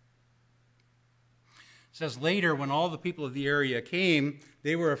 It says later, when all the people of the area came,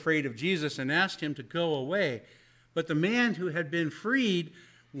 they were afraid of Jesus and asked him to go away. But the man who had been freed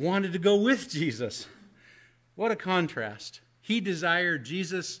wanted to go with Jesus. What a contrast. He desired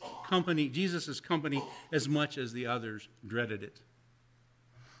Jesus' company as much as the others dreaded it.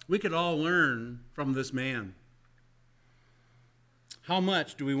 We could all learn from this man. How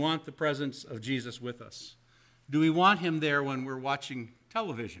much do we want the presence of Jesus with us? Do we want him there when we're watching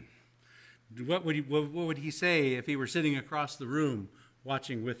television? What would he say if he were sitting across the room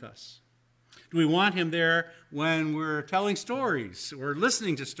watching with us? Do we want him there when we're telling stories or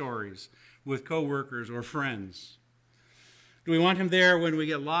listening to stories with coworkers or friends? Do we want him there when we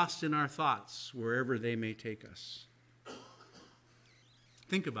get lost in our thoughts, wherever they may take us?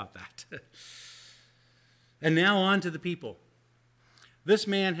 Think about that. And now on to the people. This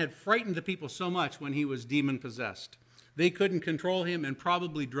man had frightened the people so much when he was demon-possessed. They couldn't control him and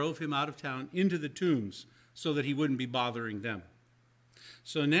probably drove him out of town into the tombs so that he wouldn't be bothering them.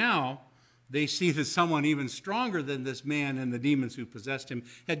 So now they see that someone even stronger than this man and the demons who possessed him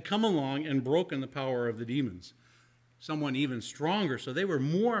had come along and broken the power of the demons. Someone even stronger. So they were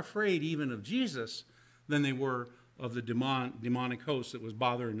more afraid even of Jesus than they were of the demonic host that was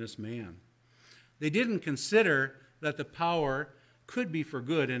bothering this man. They didn't consider that the power could be for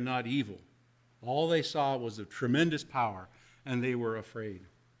good and not evil. All they saw was a tremendous power, and they were afraid.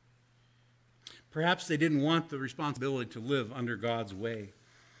 Perhaps they didn't want the responsibility to live under God's way.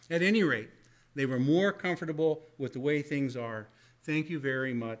 At any rate, they were more comfortable with the way things are. Thank you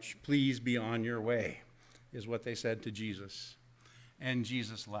very much. Please be on your way, is what they said to Jesus. And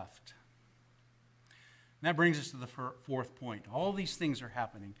Jesus left. And that brings us to the fourth point. All these things are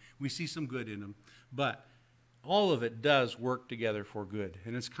happening. We see some good in them, but all of it does work together for good.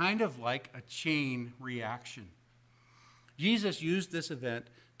 And it's kind of like a chain reaction. Jesus used this event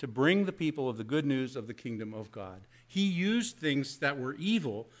to bring the people of the good news of the kingdom of God. He used things that were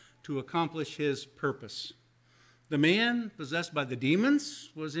evil to accomplish his purpose. The man possessed by the demons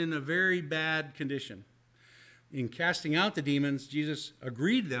was in a very bad condition. In casting out the demons, Jesus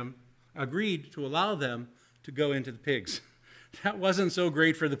agreed to allow them to go into the pigs. That wasn't so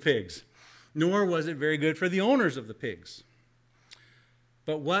great for the pigs, nor was it very good for the owners of the pigs.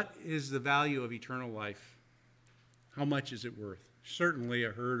 But what is the value of eternal life? How much is it worth? Certainly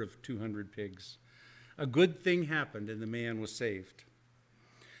a herd of 200 pigs. A good thing happened and the man was saved.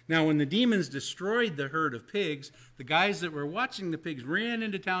 Now, when the demons destroyed the herd of pigs, the guys that were watching the pigs ran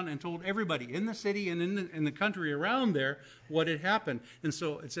into town and told everybody in the city and in the country around there what had happened. And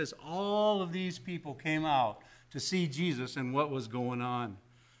so it says all of these people came out to see Jesus and what was going on.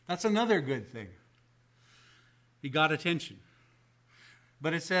 That's another good thing. He got attention.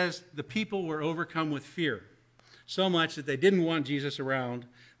 But it says the people were overcome with fear, so much that they didn't want Jesus around.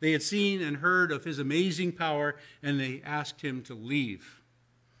 They had seen and heard of his amazing power, and they asked him to leave.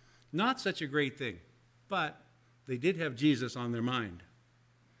 Not such a great thing, but they did have Jesus on their mind.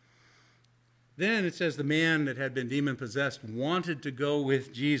 Then it says the man that had been demon-possessed wanted to go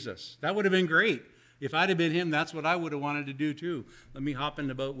with Jesus. That would have been great. If I'd have been him, that's what I would have wanted to do too. Let me hop in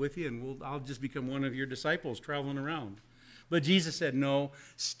the boat with you, and I'll just become one of your disciples traveling around. But Jesus said, no,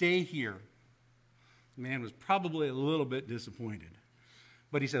 stay here. The man was probably a little bit disappointed.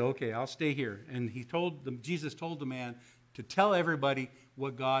 But he said, okay, I'll stay here. And Jesus told the man to tell everybody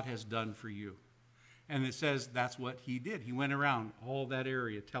what God has done for you. And it says that's what he did. He went around all that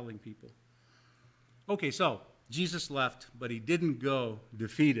area telling people. Okay, so Jesus left, but he didn't go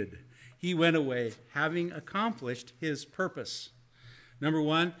defeated. He went away having accomplished his purpose. Number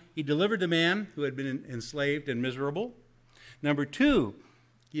one, he delivered the man who had been enslaved and miserable. Number two,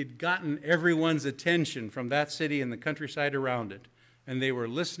 he had gotten everyone's attention from that city and the countryside around it, and they were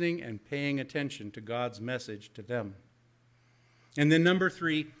listening and paying attention to God's message to them. And then number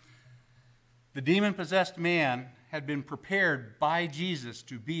three, the demon-possessed man had been prepared by Jesus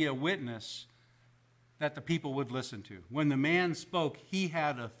to be a witness that the people would listen to. When the man spoke, he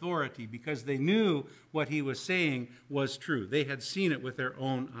had authority because they knew what he was saying was true. They had seen it with their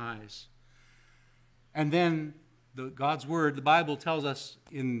own eyes. And then God's word, the Bible tells us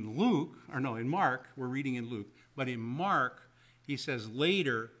in Mark, we're reading in Luke, but in Mark, he says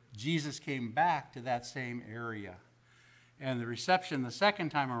later, Jesus came back to that same area. And the reception the second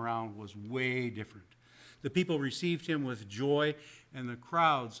time around was way different. The people received him with joy, and the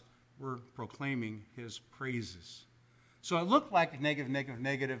crowds were proclaiming his praises. So it looked like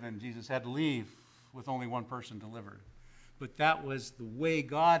negative, and Jesus had to leave with only one person delivered. But that was the way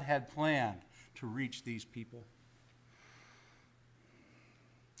God had planned to reach these people.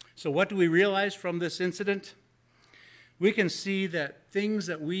 So what do we realize from this incident? We can see that things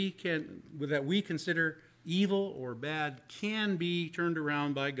that we consider evil or bad can be turned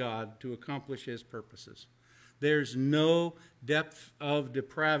around by God to accomplish his purposes. There's no depth of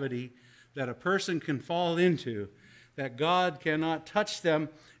depravity that a person can fall into that God cannot touch them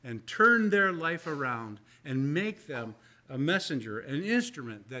and turn their life around and make them a messenger, an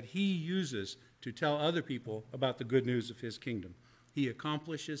instrument that he uses to tell other people about the good news of his kingdom. he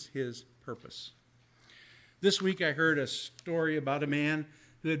accomplishes his purpose. This week I heard a story about a man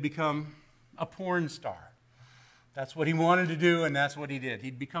who had become a porn star. That's what he wanted to do, and that's what he did.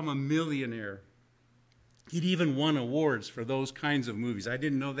 He'd become a millionaire. He'd even won awards for those kinds of movies. I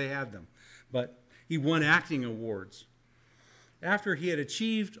didn't know they had them, but he won acting awards. After he had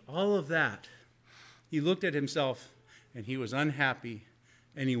achieved all of that, he looked at himself and he was unhappy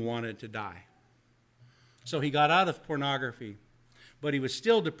and he wanted to die. So he got out of pornography, but he was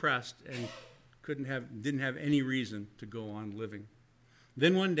still depressed and didn't have any reason to go on living.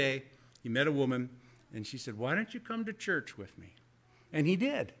 Then one day he met a woman and she said, "Why don't you come to church with me?" And he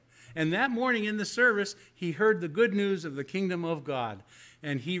did. And that morning in the service, he heard the good news of the kingdom of God.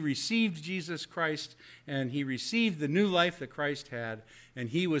 And he received Jesus Christ, and he received the new life that Christ had, and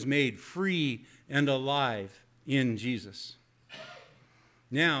he was made free and alive in Jesus.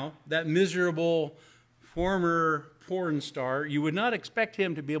 Now, that miserable former porn star, you would not expect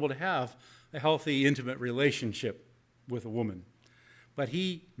him to be able to have a healthy, intimate relationship with a woman. But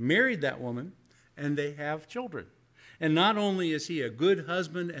he married that woman, and they have children. And not only is he a good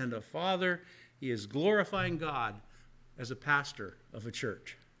husband and a father, he is glorifying God as a pastor of a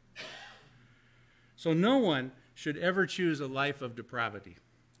church. So no one should ever choose a life of depravity.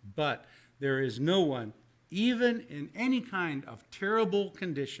 But there is no one, even in any kind of terrible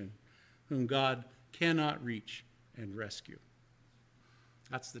condition, whom God cannot reach and rescue.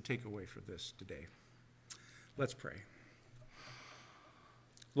 That's the takeaway for this today. Let's pray.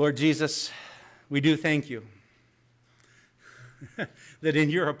 Lord Jesus, we do thank you that in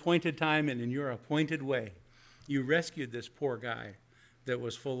your appointed time and in your appointed way, you rescued this poor guy that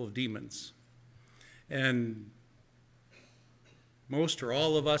was full of demons. And most or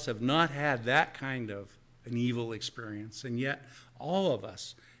all of us have not had that kind of an evil experience, and yet all of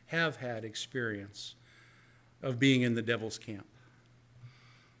us have had experience of being in the devil's camp,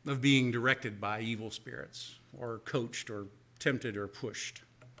 of being directed by evil spirits, or coached, or tempted, or pushed.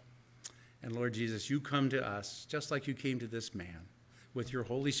 And Lord Jesus, you come to us just like you came to this man with your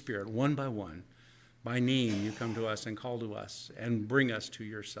Holy Spirit, one by one. By name, you come to us and call to us and bring us to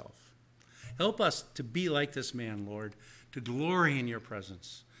yourself. Help us to be like this man, Lord, to glory in your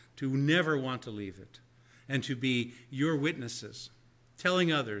presence, to never want to leave it, and to be your witnesses,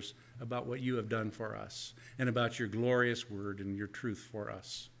 telling others about what you have done for us and about your glorious word and your truth for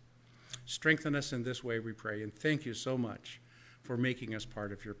us. Strengthen us in this way, we pray, and thank you so much for making us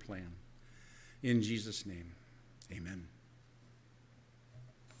part of your plan. In Jesus' name, amen.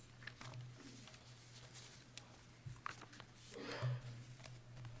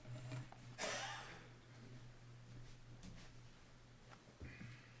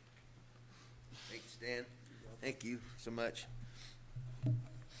 Thanks, Dan. Thank you so much.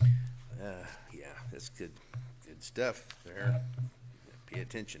 Yeah, that's good stuff there. Pay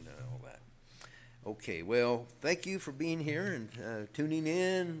attention to all that. Okay, well, thank you for being here and tuning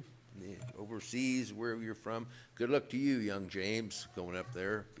in. Overseas, wherever you're from. Good luck to you, young James, going up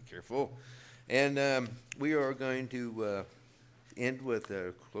there. Be careful. And we are going to end with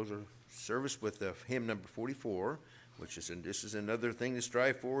a closer service with hymn number 44, which is, and this is another thing to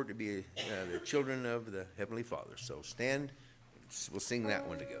strive for, to be the children of the Heavenly Father. So stand, we'll sing that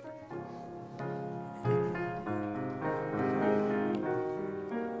one together.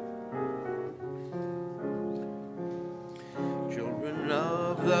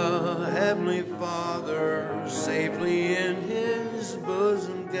 Of the Heavenly Father, safely in his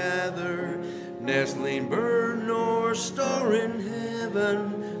bosom gather, nestling bird nor star in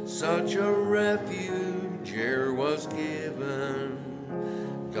heaven, such a refuge here was given.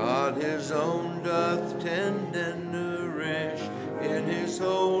 God his own doth tend and nourish, in his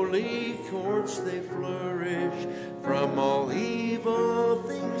holy courts they flourish. From all evil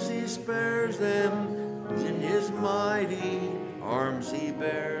things he spares them, in his mighty arms he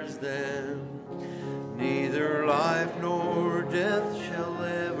bears them. Neither life nor death shall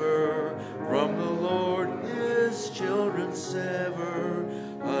ever from the Lord his children sever.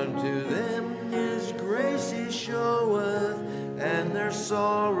 Unto them his grace he showeth, and their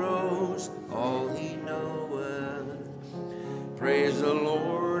sorrows all he knoweth. Praise the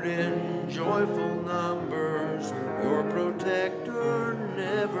Lord in joyful numbers, your protector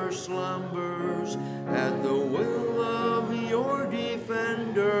never slumbers. At the will of your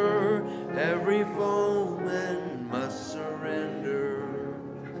defender, every foeman must surrender.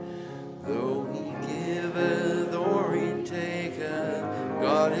 Though he giveth or he taketh,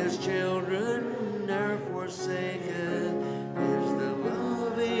 God his children ne'er forsaketh. Is the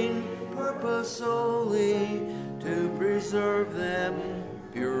loving purpose solely to preserve them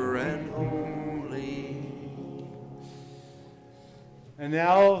pure and holy. And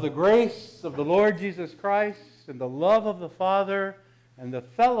now the grace of the Lord Jesus Christ and the love of the Father and the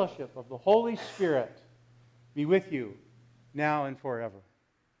fellowship of the Holy Spirit be with you now and forever.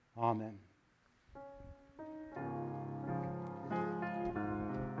 Amen.